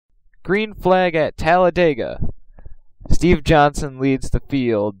Green flag at Talladega. Steve Johnson leads the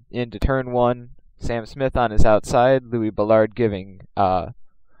field into turn 1. Sam Smith on his outside. Louis Ballard giving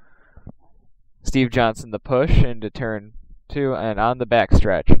Steve Johnson the push into turn 2 and on the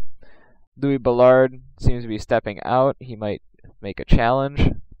backstretch. Louis Ballard seems to be stepping out. He might make a challenge.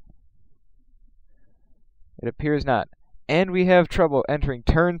 It appears not. And we have trouble entering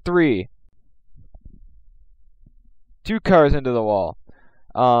turn 3. 2 cars into the wall.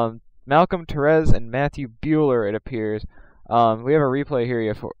 Malcolm Perez and Matthew Bueller, it appears. We have a replay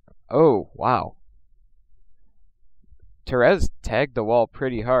here. Oh, wow. Perez tagged the wall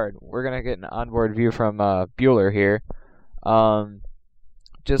pretty hard. We're going to get an onboard view from Bueller here.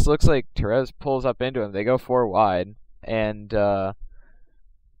 Just looks like Perez pulls up into him. They go 4 wide. And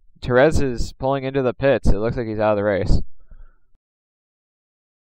Perez is pulling into the pits. It looks like he's out of the race.